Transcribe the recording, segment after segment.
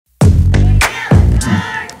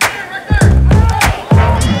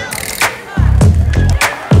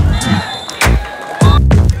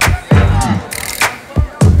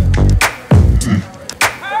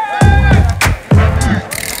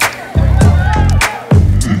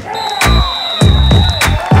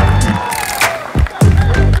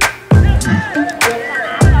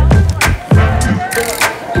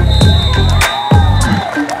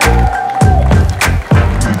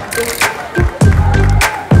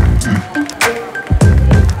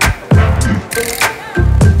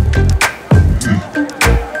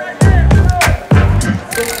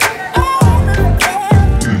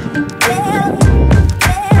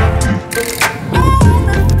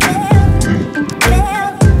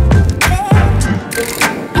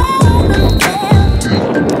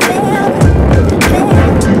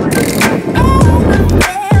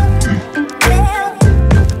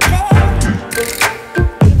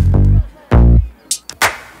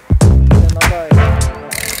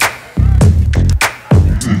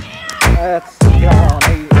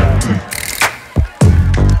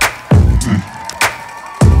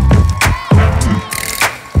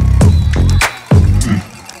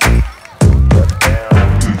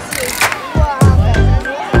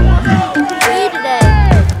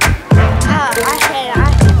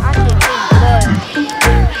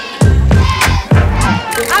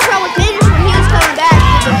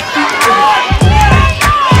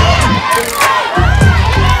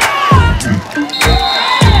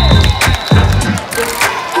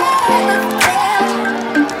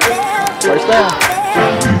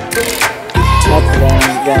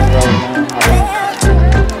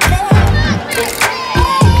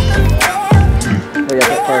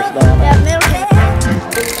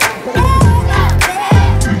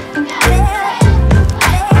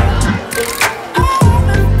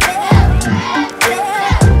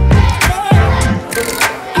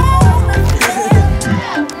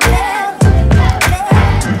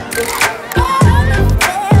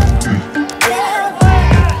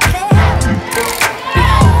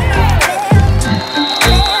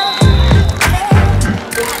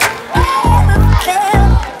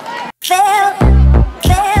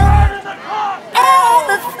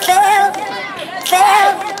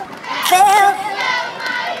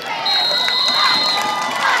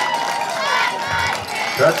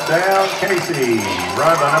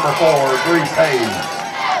run by number 4, Breece Hayes.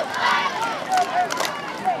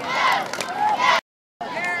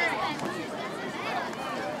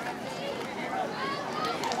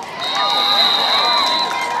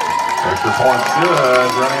 Extra point good,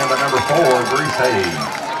 running by number 4, Breece Hayes.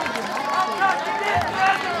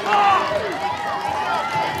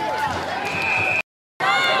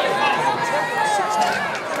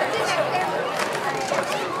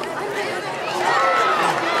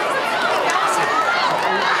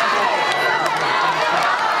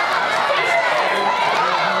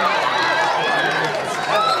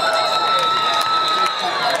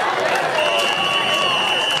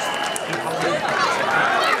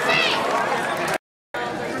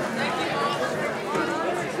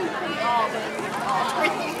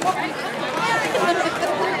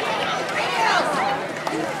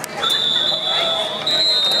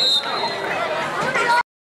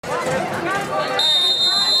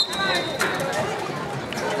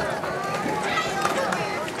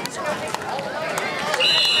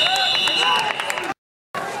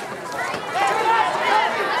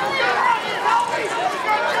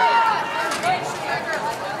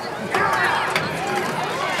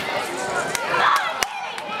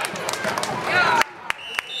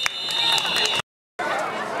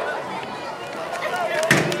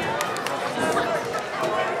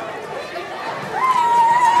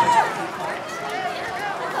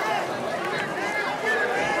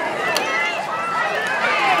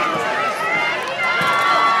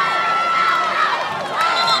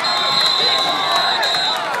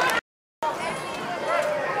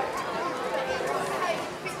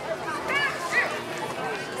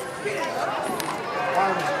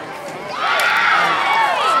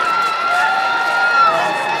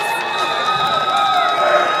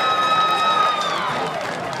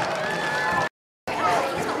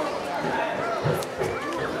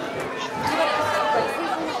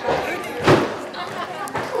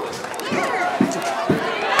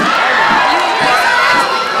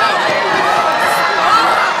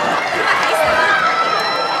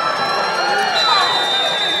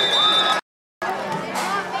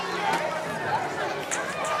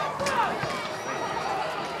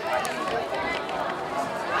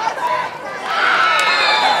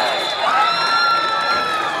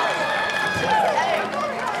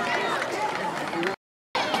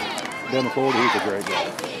 Down the 40, he's a great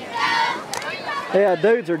guy. Yeah,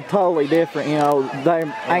 dudes are totally different, you know. They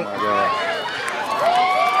ain't. Oh my God.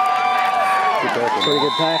 Pretty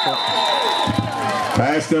good tackle.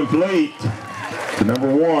 Pass complete to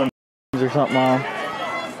number 1. Or something on.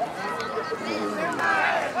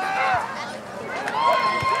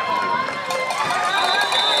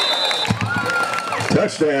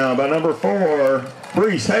 Touchdown by number 4,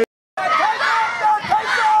 Breece Hayes.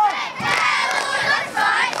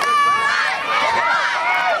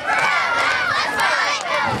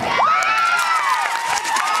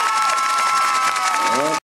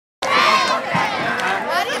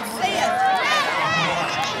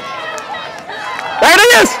 There it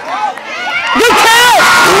is! Good catch!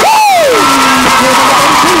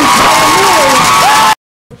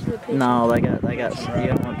 No, they got you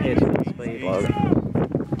don't want to pitch at the speed load.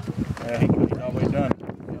 Yeah, he's always done it.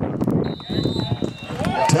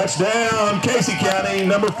 Touchdown, Casey County,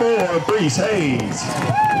 number 4, Breece Hayes.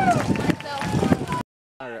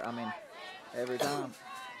 I mean, every time.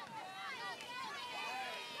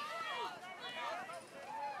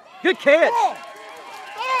 Good catch!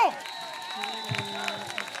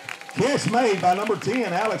 Catch made by number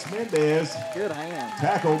 10, Alex Mendez. Good hand.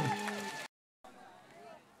 Tackled.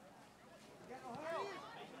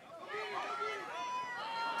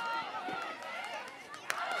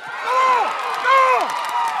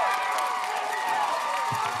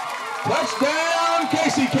 Touchdown,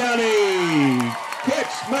 Casey County.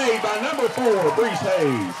 Catch made by number 4, Breece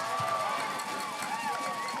Hayes.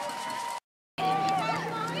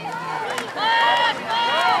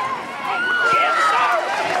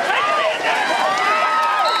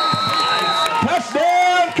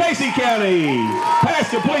 Touchdown, Casey County. Pass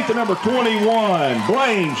complete to number 21,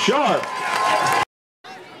 Blaine Sharp.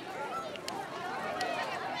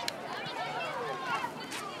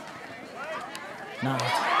 No.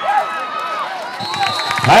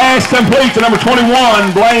 Pass complete to number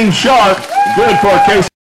 21, Blaine Sharp. Good for Casey.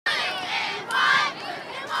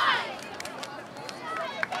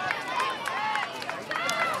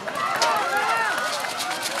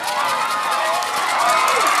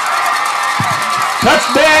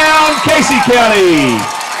 Touchdown, Casey County.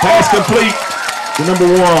 Pass complete to number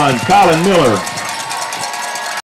 1, Colin Miller.